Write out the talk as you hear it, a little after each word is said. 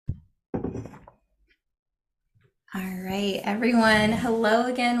All right, everyone. Hello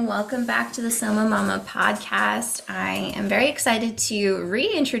again. Welcome back to the Soma Mama podcast. I am very excited to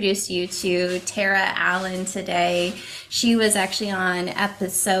reintroduce you to Tara Allen today. She was actually on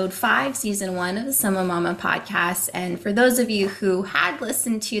episode 5, season 1 of the Soma Mama podcast. And for those of you who had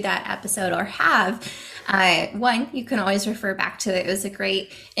listened to that episode or have, one, you can always refer back to it. It was a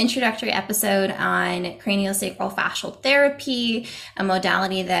great introductory episode on craniosacral fascial therapy, a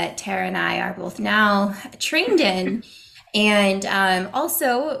modality that Tara and I are both now trained in. And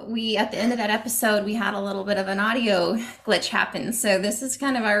also, we at the end of that episode, we had a little bit of an audio glitch happen. So this is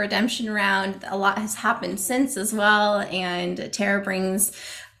kind of our redemption round. A lot has happened since as well, and Tara brings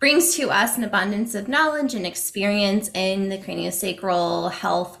to us an abundance of knowledge and experience in the craniosacral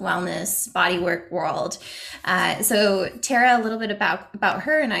health, wellness, bodywork world. So Tara, a little bit about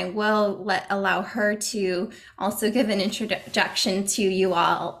her, and I will allow her to also give an introduction to you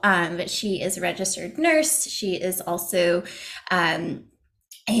all. But she is a registered nurse. She is also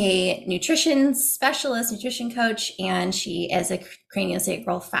a nutrition specialist, nutrition coach, and she is a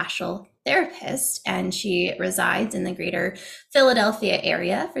craniosacral fascial therapist, and she resides in the greater Philadelphia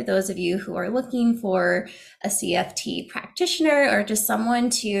area. For those of you who are looking for a CFT practitioner or just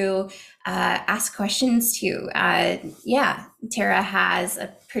someone to ask questions to, Tara has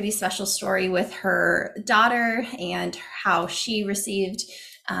a pretty special story with her daughter and how she received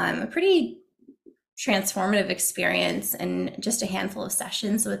a pretty transformative experience in just a handful of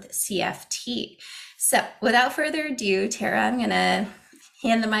sessions with CFT. So without further ado, Tara, I'm going to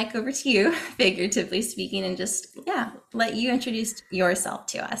hand the mic over to you, figuratively speaking, and just, let you introduce yourself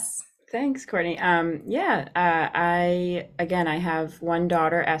to us. Thanks, Courtney. I have one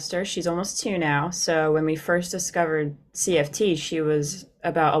daughter, Esther. She's almost 2 now. So when we first discovered CFT, she was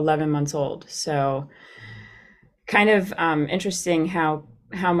about 11 months old. So kind of interesting how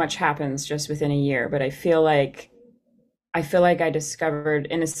much happens just within a year. But I feel like I discovered,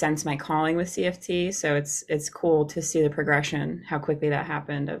 in a sense, my calling with CFT. So it's cool to see the progression, how quickly that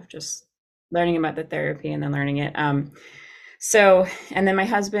happened, of just learning about the therapy and then learning it. And then my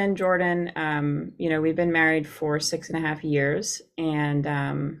husband, Jordan, we've been married for 6.5 years,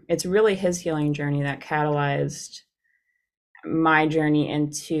 and it's really his healing journey that catalyzed my journey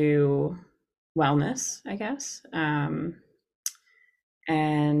into wellness, I guess.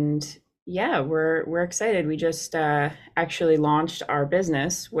 And yeah, we're excited. We just actually launched our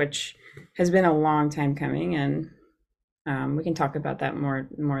business, which has been a long time coming, and we can talk about that more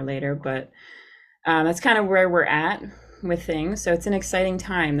later. But that's kind of where we're at with things. So it's an exciting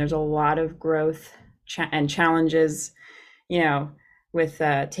time. There's a lot of growth and challenges, with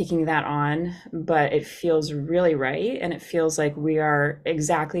taking that on, but it feels really right, and it feels like we are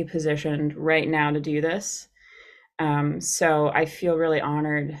exactly positioned right now to do this. So I feel really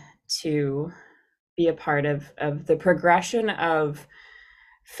honored to be a part of the progression of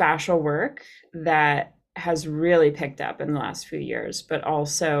fascial work that has really picked up in the last few years, but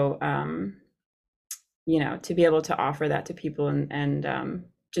also, to be able to offer that to people and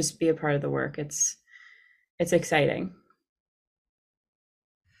just be a part of the work. It's exciting.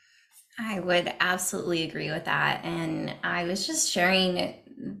 I would absolutely agree with that. And I was just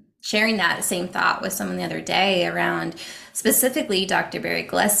sharing that same thought with someone the other day around specifically Dr. Barry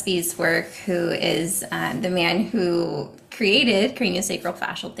Gillespie's work, who is the man who created craniosacral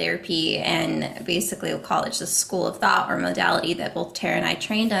fascial therapy, and basically we'll call it just school of thought or modality that both Tara and I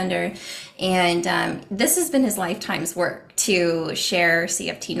trained under. And this has been his lifetime's work to share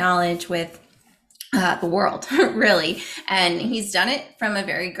CFT knowledge with the world, really. And he's done it from a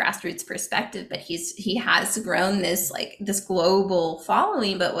very grassroots perspective, but he has grown this global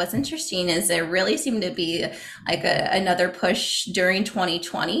following. But what's interesting is there really seemed to be like another push during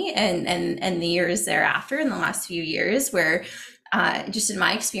 2020 and the years thereafter, in the last few years, where just in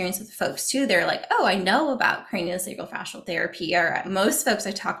my experience with folks too, they're like, oh, I know about craniosacral fascial therapy. Or most folks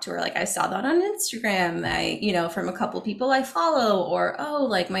I talk to are like, I saw that on Instagram, from a couple people I follow, or, oh,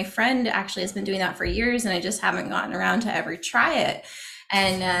 like my friend actually has been doing that for years and I just haven't gotten around to ever try it.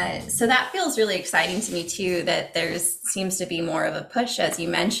 And so that feels really exciting to me too, that seems to be more of a push, as you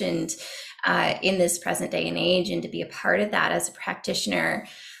mentioned, in this present day and age, and to be a part of that as a practitioner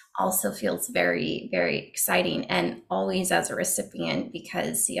also feels very, very exciting, and always as a recipient,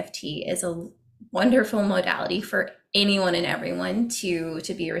 because CFT is a wonderful modality for anyone and everyone to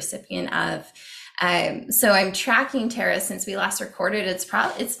be a recipient of. So I'm tracking Tara since we last recorded. It's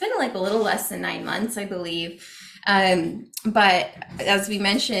been like a little less than 9 months, I believe. But as we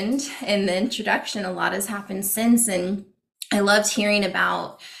mentioned in the introduction, a lot has happened since, and I loved hearing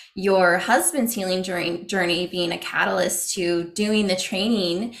about your husband's healing journey being a catalyst to doing the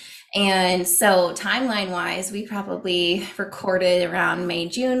training. And so, timeline wise, we probably recorded around May,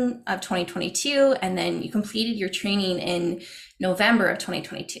 June of 2022, and then you completed your training in November of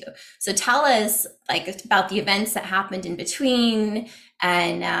 2022. So, tell us like about the events that happened in between,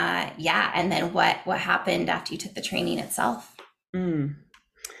 and yeah, and then what happened after you took the training itself. Mm.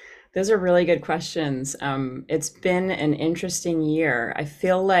 Those are really good questions. It's been an interesting year. I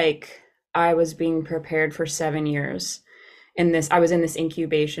feel like I was being prepared for 7 years in this. I was in this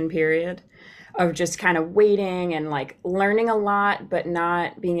incubation period of just kind of waiting and like learning a lot, but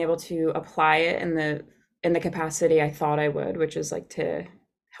not being able to apply it in the capacity I thought I would, which is like to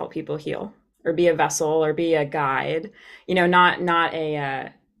help people heal or be a vessel or be a guide. Not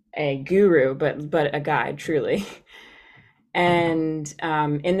a guru, but a guide, truly. And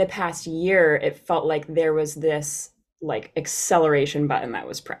in the past year, it felt like there was this like acceleration button that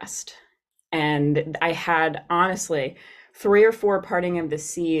was pressed. And I had honestly 3 or 4 parting of the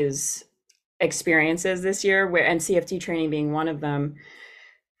seas experiences this year, where and CFT training being one of them,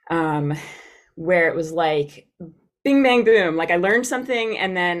 um, where it was like bing bang boom. Like I learned something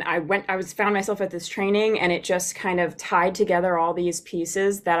and then found myself at this training and it just kind of tied together all these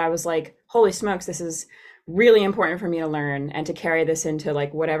pieces that I was like, holy smokes, this is really important for me to learn and to carry this into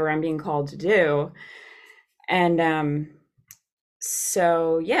like whatever I'm being called to do. And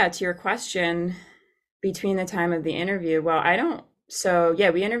so yeah, to your question, between the time of the interview, well, I don't so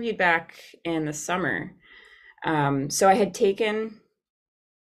yeah, we interviewed back in the summer. So I had taken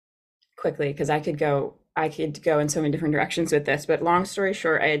quickly because I could go in so many different directions with this, but long story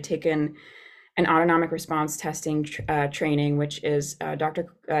short, I had taken an autonomic response testing training, which is Dr.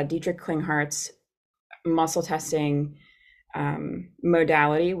 Dietrich Klinghart's muscle testing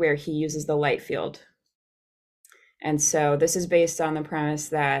modality where he uses the light field. And so this is based on the premise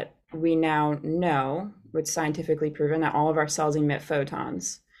that we now know, it's scientifically proven, that all of our cells emit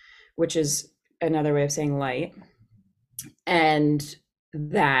photons, which is another way of saying light, and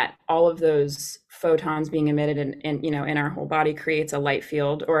that all of those photons being emitted in our whole body creates a light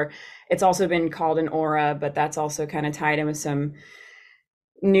field, or it's also been called an aura, but that's also kind of tied in with some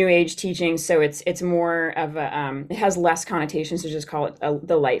new age teaching. So it's more of a it has less connotations to just call it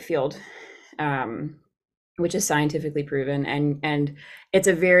the light field, which is scientifically proven, and it's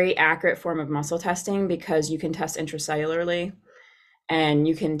a very accurate form of muscle testing because you can test intracellularly and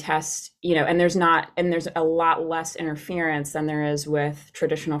you can test, and there's a lot less interference than there is with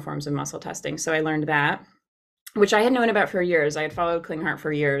traditional forms of muscle testing. So I learned that, which I had known about for years. I had followed Klinghart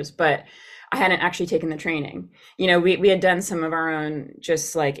for years, but I hadn't actually taken the training. We had done some of our own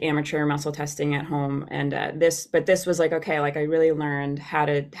just like amateur muscle testing at home, and this was like, okay, like I really learned how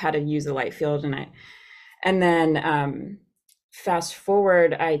to use the light field, and then fast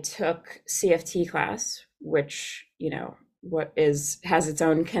forward, I took CFT class, which has its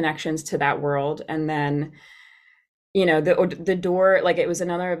own connections to that world, and then the door, like it was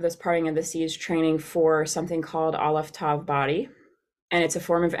another of this parting of the seas training for something called Aleph Tav body, and it's a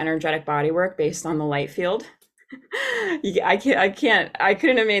form of energetic body work based on the light field. I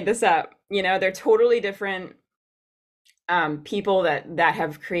couldn't have made this up. They're totally different people that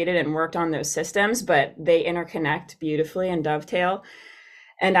have created and worked on those systems, but they interconnect beautifully and dovetail.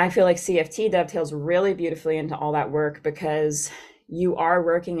 And I feel like CFT dovetails really beautifully into all that work because you are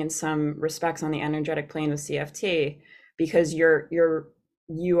working in some respects on the energetic plane with CFT because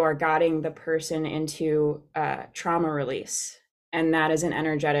you are guiding the person into trauma release, and that is an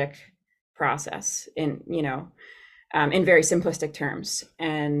energetic process in very simplistic terms.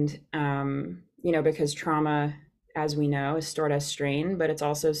 And because trauma, as we know, is stored as strain, but it's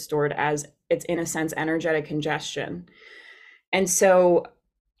also stored as, it's in a sense energetic congestion. And so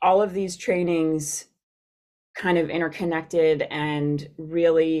all of these trainings kind of interconnected and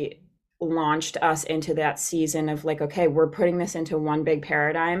really launched us into that season of like, okay, we're putting this into one big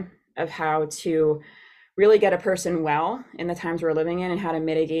paradigm of how to really get a person well in the times we're living in and how to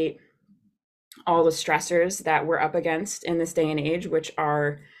mitigate all the stressors that we're up against in this day and age, which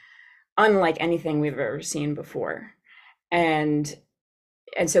are unlike anything we've ever seen before. And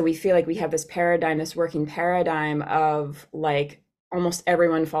so we feel like we have this paradigm, this working paradigm of like almost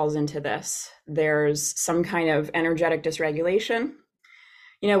everyone falls into this. There's some kind of energetic dysregulation.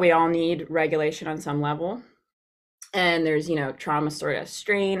 We all need regulation on some level. And there's, trauma stored as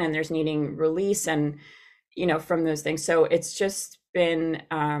strain, and there's needing release and, from those things. So it's just been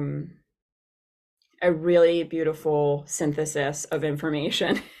a really beautiful synthesis of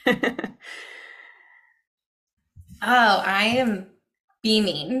information. Oh, I am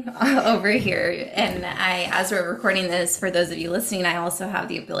beaming over here. And as we're recording this, for those of you listening, I also have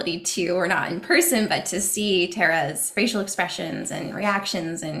the ability to, or not in person, but to see Tara's facial expressions and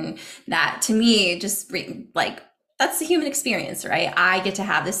reactions. And that to me, just like, that's the human experience, right? I get to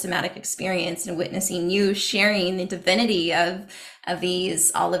have this somatic experience and witnessing you sharing the divinity of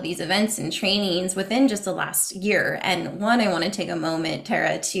all of these events and trainings within just the last year. And one, I want to take a moment,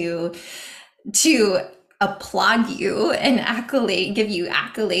 Tara, to applaud you and give you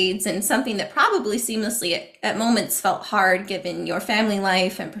accolades, and something that probably seamlessly at moments felt hard given your family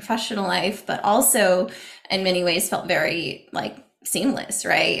life and professional life, but also in many ways felt very like seamless,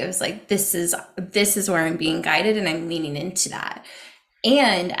 right? It was like, this is where I'm being guided and I'm leaning into that.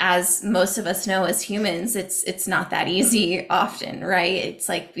 And as most of us know as humans, it's not that easy often, right? It's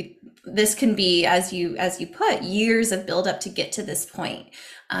like this can be, as you put, years of build up to get to this point.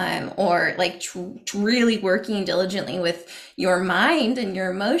 Or like really working diligently with your mind and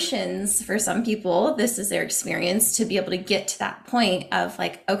your emotions. For some people, this is their experience to be able to get to that point of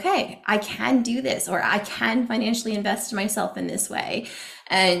like, okay, I can do this, or I can financially invest in myself in this way.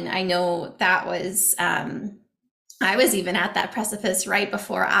 And I know that was, I was even at that precipice right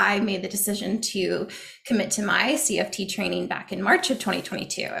before I made the decision to commit to my CFT training back in March of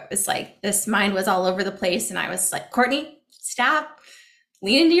 2022. It was like this mind was all over the place. And I was like, Courtney, stop,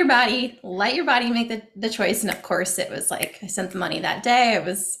 lean into your body, let your body make the choice. And of course, it was like I sent the money that day.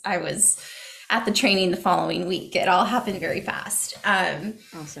 I was at the training the following week. It all happened very fast.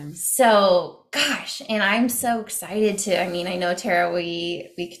 Awesome. So gosh, and I'm so excited to, I mean, I know Tara,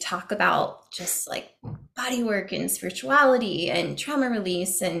 we could talk about just like body work and spirituality and trauma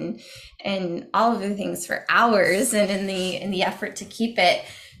release and all of the things for hours. And in the effort to keep it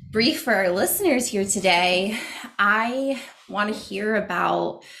brief for our listeners here today, I want to hear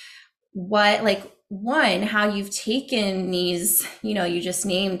about what, like, one, how you've taken these, you just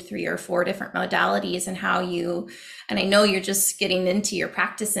named 3 or 4 different modalities, and and I know you're just getting into your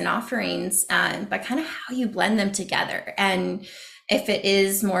practice and offerings, but kind of how you blend them together. And if it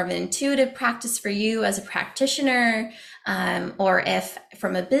is more of an intuitive practice for you as a practitioner, or if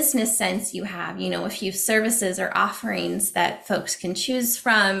from a business sense, you have, a few services or offerings that folks can choose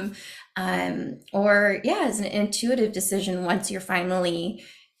from, or yeah, as an intuitive decision once you're finally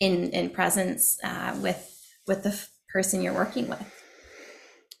in presence with the person you're working with.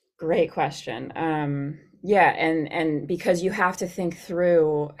 Great question. Yeah, and because you have to think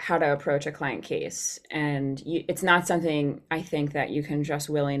through how to approach a client case, and it's not something I think that you can just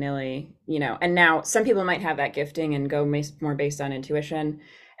willy-nilly, And now some people might have that gifting and go more based on intuition,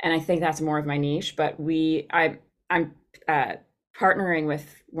 and I think that's more of my niche. But I'm partnering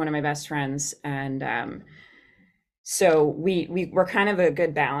with one of my best friends, and so we're kind of a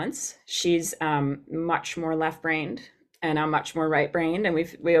good balance. She's much more left-brained, and I'm much more right-brained, and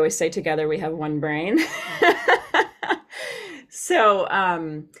we always say together we have one brain. So,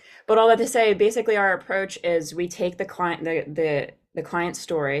 but all that to say, basically our approach is we take the client, the client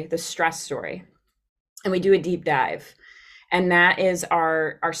story, the stress story, and we do a deep dive. And that is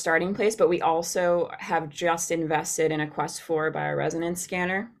our starting place. But we also have just invested in a Quest 4 bioresonance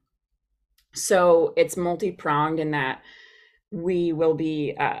scanner. So it's multi-pronged in that we will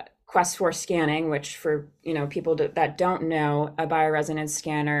be Quest 4 scanning, which for people that don't know, a bioresonance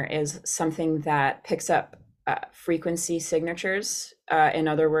scanner is something that picks up frequency signatures. In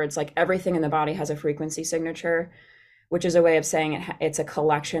other words, like everything in the body has a frequency signature, which is a way of saying it's a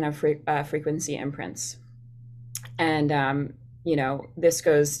collection of frequency imprints. And this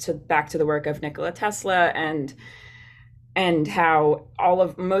goes back to the work of Nikola Tesla and how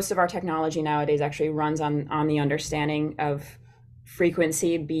most of our technology nowadays actually runs on the understanding of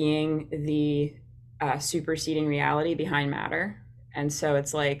frequency being the superseding reality behind matter. And so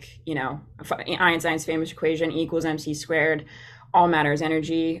it's like, Einstein's famous equation, E equals mc squared. All matter is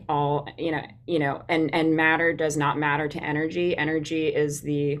energy. And matter does not matter to energy. Energy is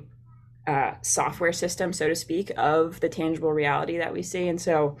the software system, so to speak, of the tangible reality that we see. And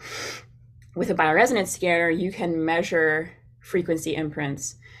so with a bioresonance scanner, you can measure frequency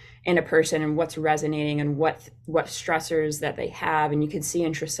imprints in a person and what's resonating and what stressors that they have, and you can see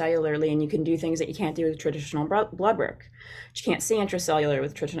intracellularly, and you can do things that you can't do with traditional blood work. You can't see intracellular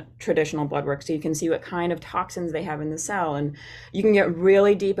with traditional blood work, so you can see what kind of toxins they have in the cell, and you can get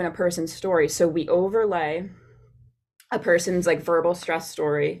really deep in a person's story. So we overlay a person's like verbal stress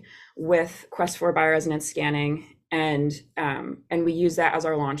story with Quest 4 bioresonance scanning, and we use that as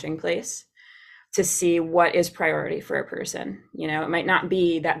our launching place to see what is priority for a person. It might not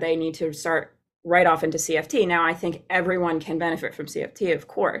be that they need to start right off into CFT. Now, I think everyone can benefit from CFT, of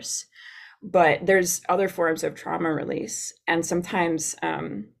course, but there's other forms of trauma release, and sometimes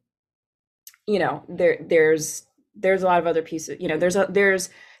there's a lot of other pieces. There's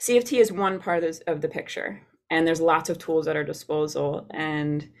CFT is one part of the picture, and there's lots of tools at our disposal.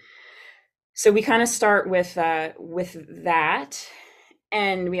 And so we kind of start with that,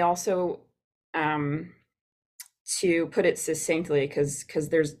 and we also, to put it succinctly, because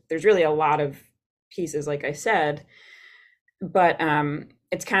there's really a lot of pieces, like I said, but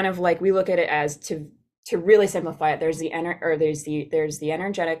it's kind of like we look at it as, to really simplify it, there's the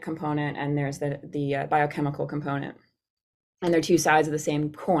energetic component, and there's the biochemical component, and they're two sides of the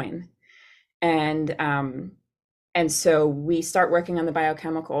same coin. And so we start working on the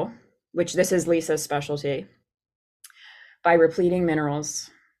biochemical, which this is Lisa's specialty, by repleting minerals,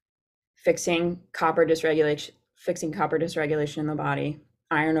 fixing copper dysregulation in the body,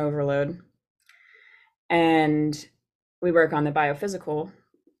 iron overload. And we work on the biophysical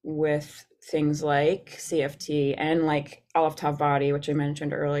with things like CFT and like Aleph Tov body, which I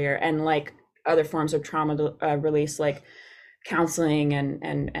mentioned earlier, and like other forms of trauma release, like counseling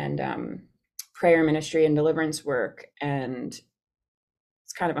and prayer ministry and deliverance work. And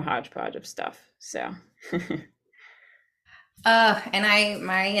it's kind of a hodgepodge of stuff. So And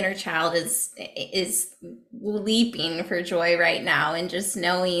my inner child is leaping for joy right now, and just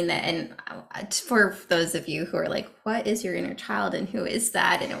knowing that. And for those of you who are like, "What is your inner child, and who is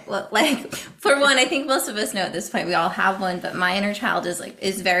that?" And what, like, for one, I think most of us know at this point we all have one. But my inner child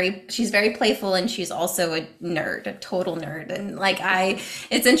she's very playful, and she's also a nerd, a total nerd. And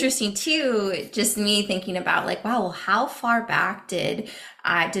it's interesting too, just me thinking about like, wow, well, how far back did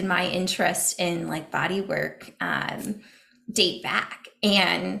my interest in like body work date back?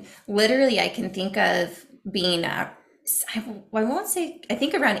 And literally I can think of being I won't say, I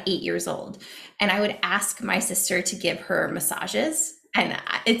think around 8 years old, and I would ask my sister to give her massages. And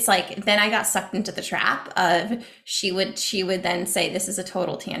it's like, then I got sucked into the trap of, she would then say, this is a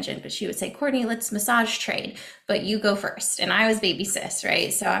total tangent, but she would say, Courtney, let's massage trade, but you go first. And I was baby sis,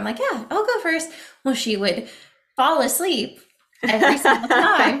 right? So I'm like, yeah, I'll go first. Well, she would fall asleep every single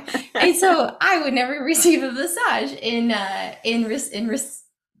time, and so I would never receive a massage in receipt,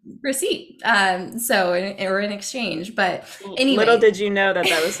 or in exchange. But little anyway, did you know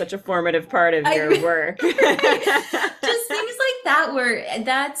that was such a formative part of your work. just things like that,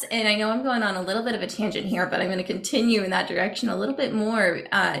 and I know I'm going on a little bit of a tangent here, but I'm going to continue in that direction a little bit more,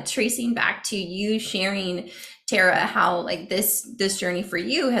 tracing back to you sharing, Tara, how like this journey for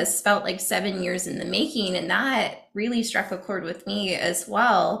you has felt like 7 years in the making. And that really struck a chord with me as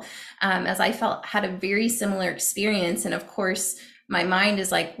well, as I had a very similar experience. And of course, my mind is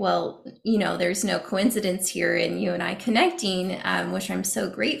like, well, there's no coincidence here in you and I connecting, which I'm so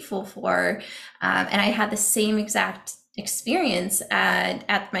grateful for. And I had the same exact experience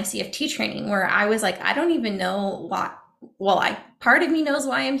at my CFT training, where I was like, I don't even know what. Well, part of me knows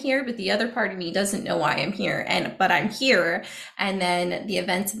why I'm here, but the other part of me doesn't know why I'm here. But I'm here. And then the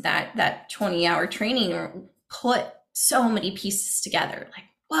events of that 20-hour training put so many pieces together. Like,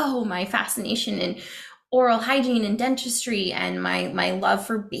 whoa, my fascination in oral hygiene and dentistry, and my love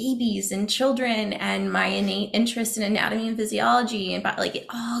for babies and children, and my innate interest in anatomy and physiology, and like it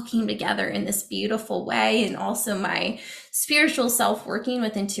all came together in this beautiful way. And also my spiritual self working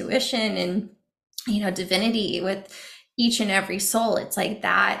with intuition and divinity with each and every soul. It's like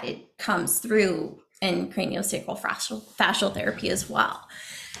that, it comes through in craniosacral fascial therapy as well.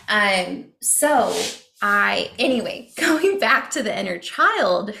 So anyway, going back to the inner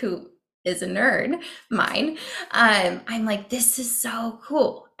child, who is a nerd, mine, I'm like, this is so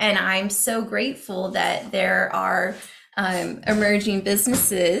cool. And I'm so grateful that there are emerging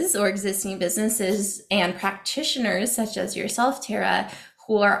businesses or existing businesses and practitioners such as yourself, Tara,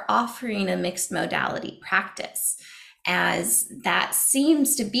 who are offering a mixed modality practice, as that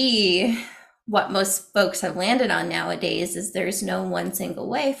seems to be what most folks have landed on nowadays, is there's no one single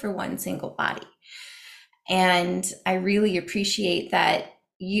way for one single body. And I really appreciate that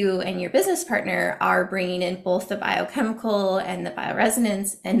you and your business partner are bringing in both the biochemical and the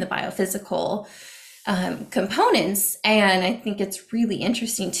bioresonance and the biophysical components. And I think it's really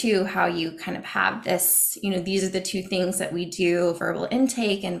interesting too, how you kind of have this, these are the two things that we do: verbal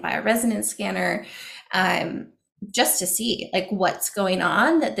intake and bioresonance scanner, just to see like what's going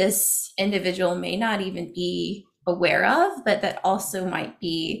on that this individual may not even be aware of, but that also might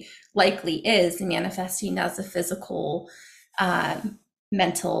be, likely is, manifesting as a physical,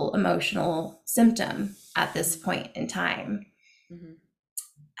 mental, emotional symptom at this point in time.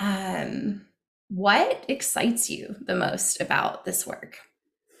 Mm-hmm. What excites you the most about this work?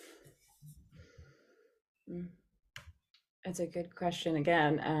 That's a good question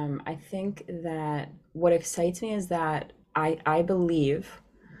again. I think that what excites me is that I believe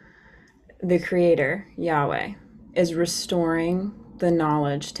the Creator, Yahweh, is restoring the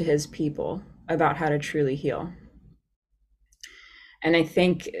knowledge to his people about how to truly heal. And I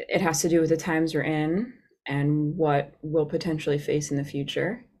think it has to do with the times we're in and what we'll potentially face in the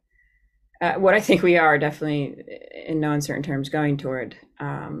future. What I think we are definitely, in no uncertain terms, going toward.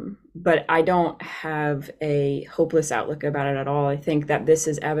 But I don't have a hopeless outlook about it at all. I think that this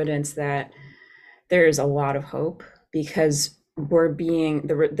is evidence that there is a lot of hope because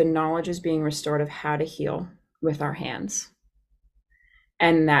the knowledge is being restored of how to heal with our hands,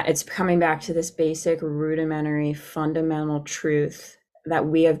 and that it's coming back to this basic, rudimentary, fundamental truth that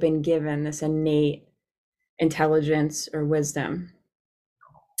we have been given, this innate intelligence or wisdom,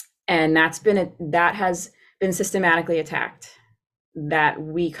 and that has been systematically attacked. That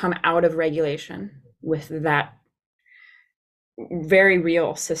we come out of regulation with that very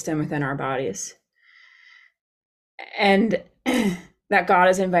real system within our bodies, and that God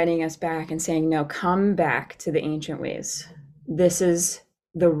is inviting us back and saying, no, come back to the ancient ways. This is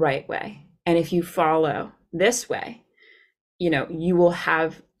the right way. And if you follow this way, you will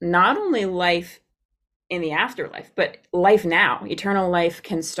have not only life in the afterlife, but life now. Eternal life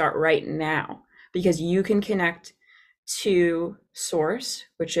can start right now because you can connect to source,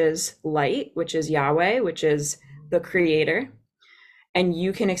 which is light, which is Yahweh, which is the creator, and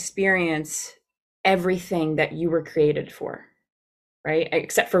you can experience everything that you were created for, right?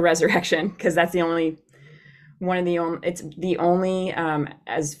 Except for resurrection, because that's the only one of the only, it's the only,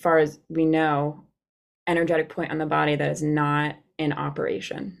 as far as we know, energetic point on the body that is not in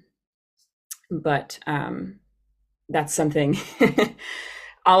operation. But that's something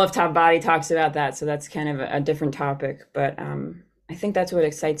all of Top Body talks about that. So that's kind of a different topic. But I think that's what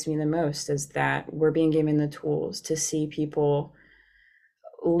excites me the most is that we're being given the tools to see people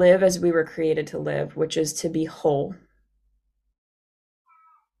live as we were created to live, which is to be whole.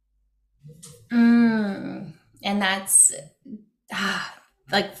 And that's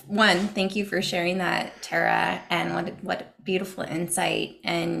like one, thank you for sharing that, Tara, and what a beautiful insight.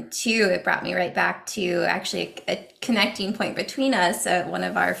 And two, it brought me right back to actually a connecting point between us. One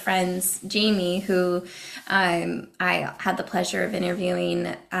of our friends, Jamie, who I had the pleasure of interviewing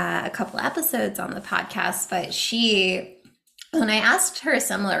a couple episodes on the podcast, but when I asked her a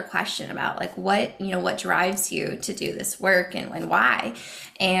similar question about like what drives you to do this work and why,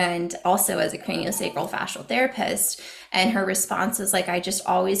 and also as a craniosacral fascial therapist, and her response was like, I just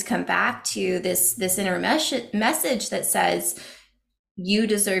always come back to this inner message that says you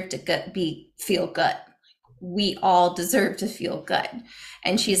deserve to feel good. We all deserve to feel good.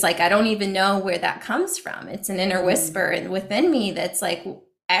 And she's like, I don't even know where that comes from. It's an inner whisper and within me that's like,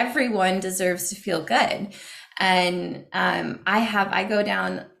 everyone deserves to feel good. And I go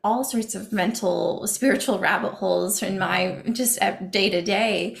down all sorts of mental, spiritual rabbit holes in my just day to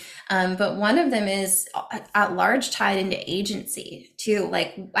day. But one of them is at large tied into agency too.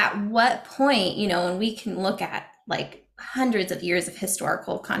 Like at what point, and we can look at like hundreds of years of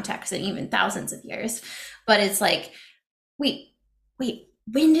historical context and even thousands of years, but it's like, wait,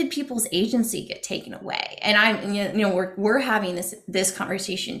 when did people's agency get taken away? And we're having this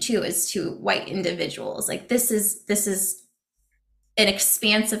conversation too as to white individuals. Like this is an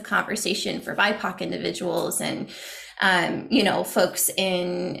expansive conversation for BIPOC individuals and folks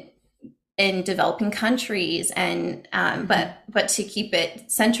in developing countries. And but to keep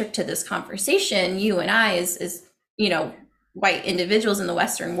it centric to this conversation, you and I as white individuals in the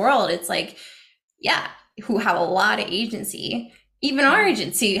Western world, it's like, yeah, who have a lot of agency. Even our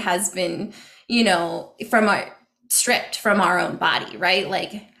agency has been, stripped from our own body, right?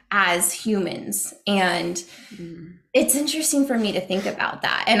 Like as humans. And it's interesting for me to think about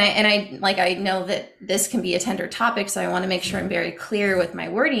that. And I know that this can be a tender topic. So I want to make sure I'm very clear with my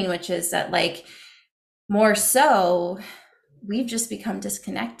wording, which is that like more so we've just become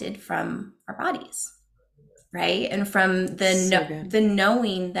disconnected from our bodies, right? And from the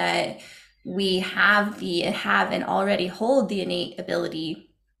knowing that we have and already hold the innate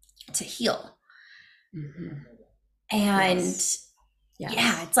ability to heal. And yes.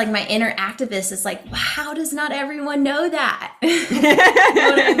 Yeah, it's like my inner activist is like, how does not everyone know that? You know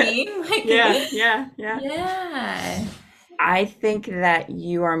what I mean? Like, yeah. I think that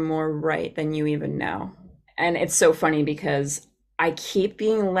you are more right than you even know. And it's so funny because I keep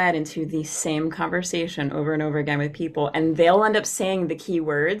being led into the same conversation over and over again with people, and they'll end up saying the key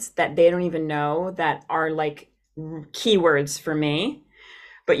words that they don't even know that are like keywords for me.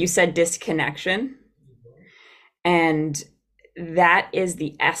 But you said disconnection, and that is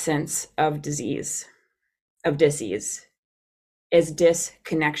the essence of disease. is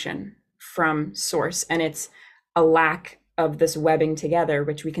disconnection from source. And it's a lack of this webbing together,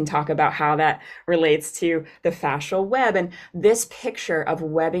 which we can talk about how that relates to the fascial web. And this picture of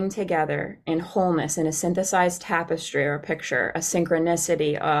webbing together in wholeness, in a synthesized tapestry or a picture, a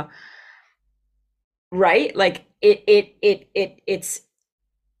synchronicity, right? Like it's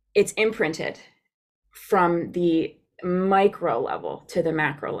imprinted from the micro level to the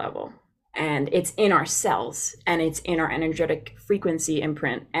macro level, and it's in our cells, and it's in our energetic frequency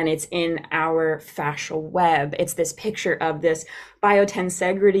imprint, and it's in our fascial web. It's this picture of this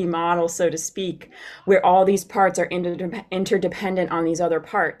biotensegrity model, so to speak, where all these parts are interdependent on these other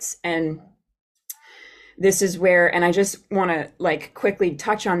parts. And this is where, and I just want to like quickly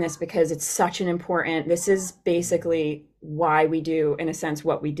touch on this because it's such an important, this is basically why we do, in a sense,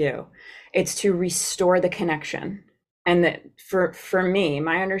 what we do. It's to restore the connection. And that for me,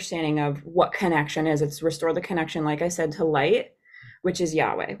 my understanding of what connection is, it's restore the connection, like I said, to light, which is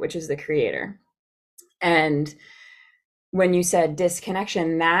Yahweh, which is the creator. And when you said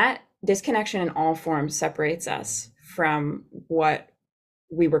disconnection, that disconnection in all forms separates us from what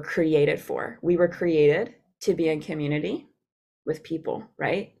we were created for. We were created to be in community with people,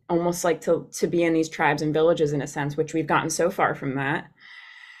 right? Almost like to be in these tribes and villages, in a sense, which we've gotten so far from that.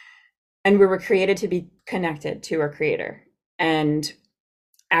 And we were created to be connected to our creator. And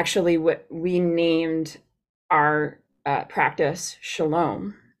actually, what we named our practice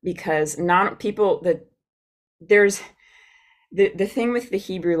Shalom, because not people that there's the thing with the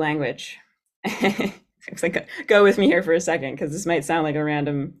Hebrew language. It's like, go with me here for a second, because this might sound like a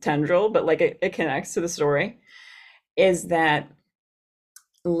random tendril, but like it connects to the story, is that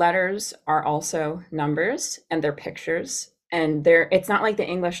letters are also numbers, and they're pictures. And it's not like the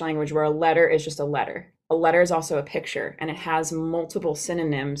English language where a letter is just a letter. A letter is also a picture, and it has multiple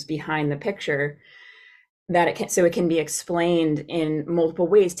synonyms behind the picture that it can be explained in multiple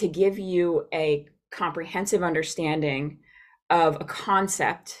ways to give you a comprehensive understanding of a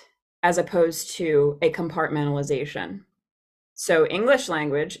concept as opposed to a compartmentalization. So English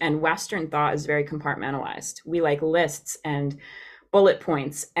language and Western thought is very compartmentalized. We like lists and bullet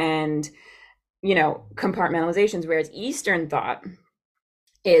points and, compartmentalizations, whereas Eastern thought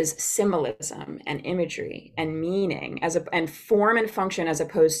is symbolism and imagery and meaning and form and function as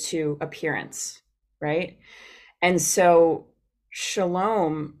opposed to appearance, right? And so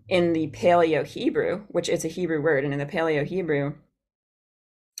Shalom in the Paleo Hebrew, which is a Hebrew word, and in the Paleo Hebrew,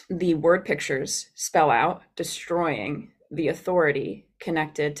 the word pictures spell out destroying the authority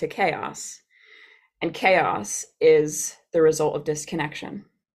connected to chaos. And chaos is the result of disconnection,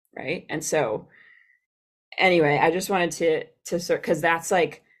 right? And so anyway, I just wanted to because that's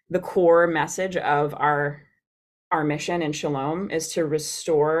like the core message of our mission in Shalom, is to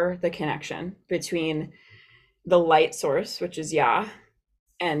restore the connection between the light source, which is Yah,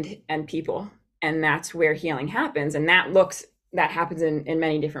 and people. And that's where healing happens. And that happens in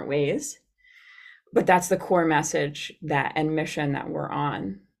many different ways. But that's the core message and mission that we're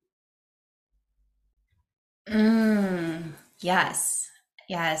on. Yes.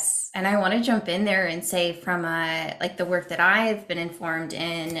 Yes. And I want to jump in there and say, from like the work that I've been informed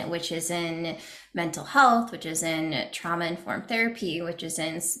in, which is in mental health, which is in trauma informed therapy, which is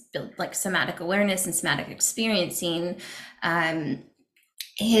in like somatic awareness and somatic experiencing,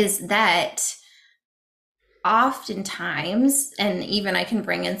 is that oftentimes, and even I can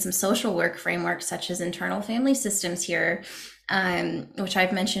bring in some social work frameworks such as internal family systems here, which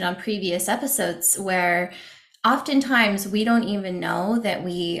I've mentioned on previous episodes, where oftentimes we don't even know that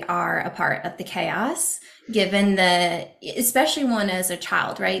we are a part of the chaos, given especially one as a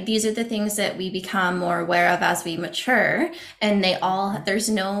child, right? These are the things that we become more aware of as we mature, and there's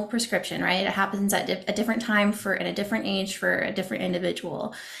no prescription, right? It happens at a different time in a different age for a different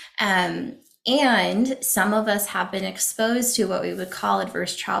individual. And some of us have been exposed to what we would call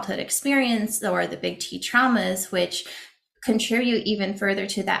adverse childhood experience, or the big T traumas, which contribute even further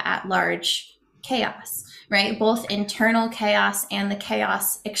to that at-large chaos, right? Both internal chaos and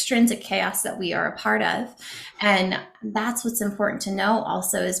the extrinsic chaos that we are a part of. And that's what's important to know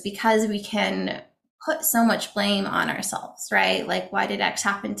also, is because we can put so much blame on ourselves, right? Like, why did X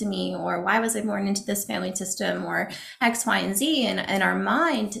happen to me? Or why was I born into this family system? Or X, Y, and Z. And our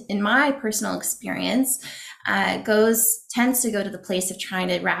mind, in my personal experience, tends to go to the place of trying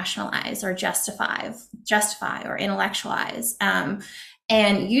to rationalize or justify or intellectualize,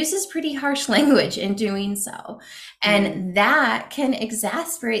 and uses pretty harsh language in doing so. And that can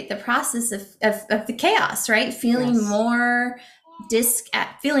exacerbate the process of the chaos, right? Feeling Yes. more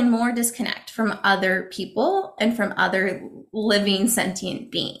disconnect from other people and from other living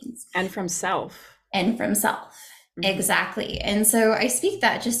sentient beings. And from self. Exactly. And so I speak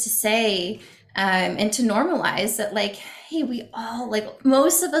that just to say, and to normalize that, like, hey, we all, like,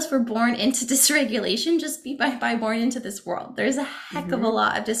 most of us were born into dysregulation just by born into this world. There's a heck of a Mm-hmm.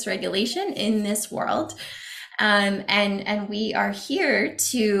 lot of dysregulation in this world. And we are here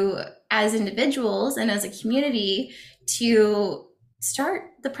to, as individuals and as a community, to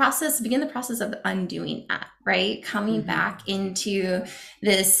begin the process of undoing that, right? Coming Mm-hmm. back into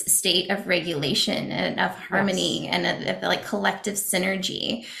this state of regulation and of Yes. harmony and of like collective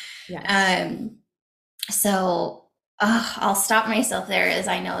synergy. Yes. Um, so I'll stop myself there, as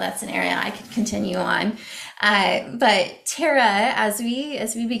I know that's an area I could continue on. But Tara, as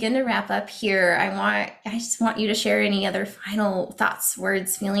we begin to wrap up here, I just want you to share any other final thoughts,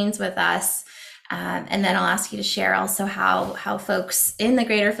 words, feelings with us. And then I'll ask you to share also how folks in the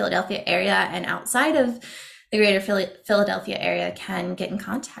greater Philadelphia area and outside of the greater Philadelphia area can get in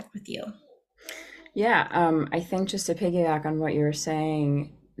contact with you. Yeah, I think just to piggyback on what you were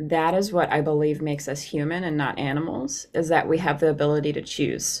saying, that is what I believe makes us human and not animals, is that we have the ability to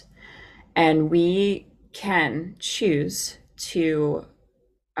choose. And we can choose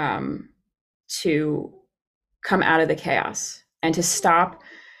um, to come out of the chaos and to stop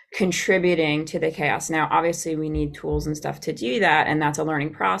contributing to the chaos. Now, obviously, we need tools and stuff to do that, and that's a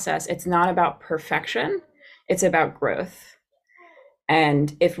learning process. It's not about perfection, it's about growth.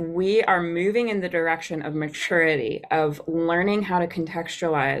 And if we are moving in the direction of maturity, of learning how to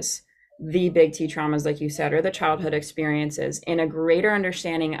contextualize the big T traumas, like you said, or the childhood experiences in a greater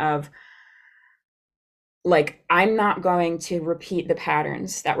understanding of, like, I'm not going to repeat the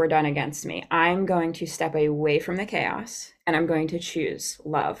patterns that were done against me. I'm going to step away from the chaos and I'm going to choose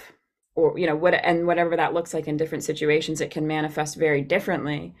love, or, and whatever that looks like in different situations, it can manifest very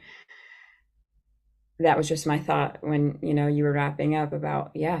differently. That was just my thought when, you were wrapping up about,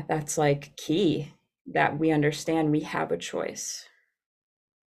 yeah, that's like key, that we understand we have a choice.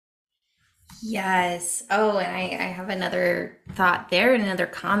 Yes. Oh, and I have another thought there and another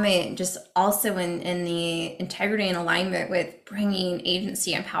comment, just also in the integrity and alignment with bringing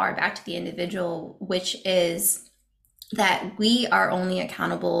agency and power back to the individual, which is that we are only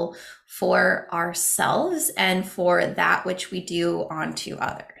accountable for ourselves and for that which we do onto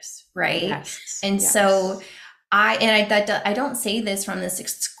others, right? Yes. And so Yes. I don't say this from this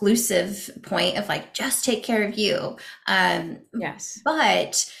exclusive point of like just take care of you, um, Yes.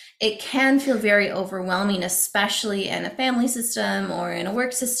 but it can feel very overwhelming, especially in a family system or in a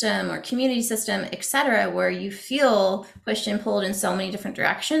work system or community system, etc., where you feel pushed and pulled in so many different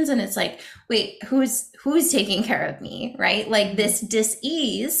directions, and it's like, wait, who's taking care of me, right? Like Mm-hmm. this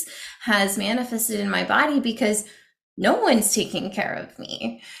dis-ease has manifested in my body because no one's taking care of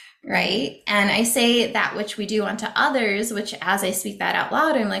me, Mm-hmm. right? And I say that which we do unto others, which as I speak that out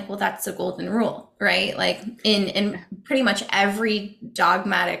loud, I'm like, well, that's the golden rule, right? Like in pretty much every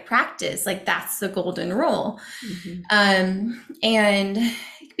dogmatic practice, like that's the golden rule. Mm-hmm. And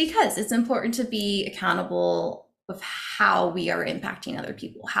because it's important to be accountable of how we are impacting other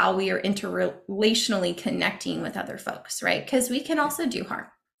people, how we are interrelationally connecting with other folks, right? Because we can also do harm.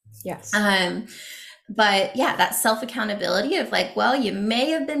 Yes. Um, but yeah, that self accountability of like, well, you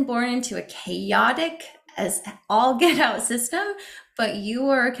may have been born into a chaotic as all get out system, but you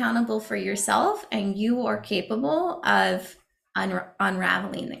are accountable for yourself and you are capable of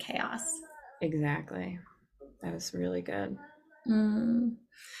unraveling the chaos. Exactly. That was really good. Mm.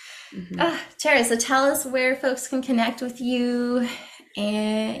 Mm-hmm. Tara, so tell us where folks can connect with you.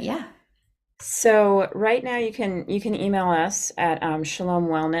 And yeah. So right now you can email us at Shalom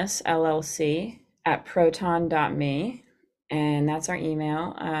Wellness LLC at proton.me, and that's our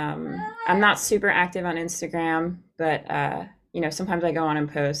email. I'm not super active on Instagram, but sometimes I go on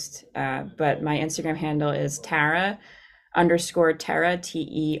and post. But my Instagram handle is Tara Terra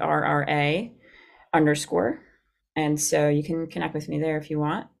 _, and so you can connect with me there if you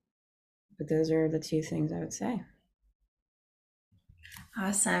want. But those are the two things I would say.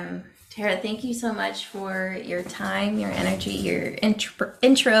 Awesome. Tara, thank you so much for your time, your energy, your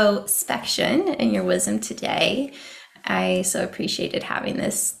introspection, and your wisdom today. I so appreciated having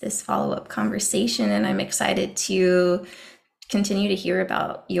this follow-up conversation, and I'm excited to continue to hear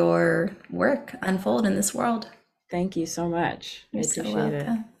about your work unfold in this world. Thank you so much. I You're so appreciate it.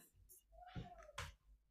 welcome.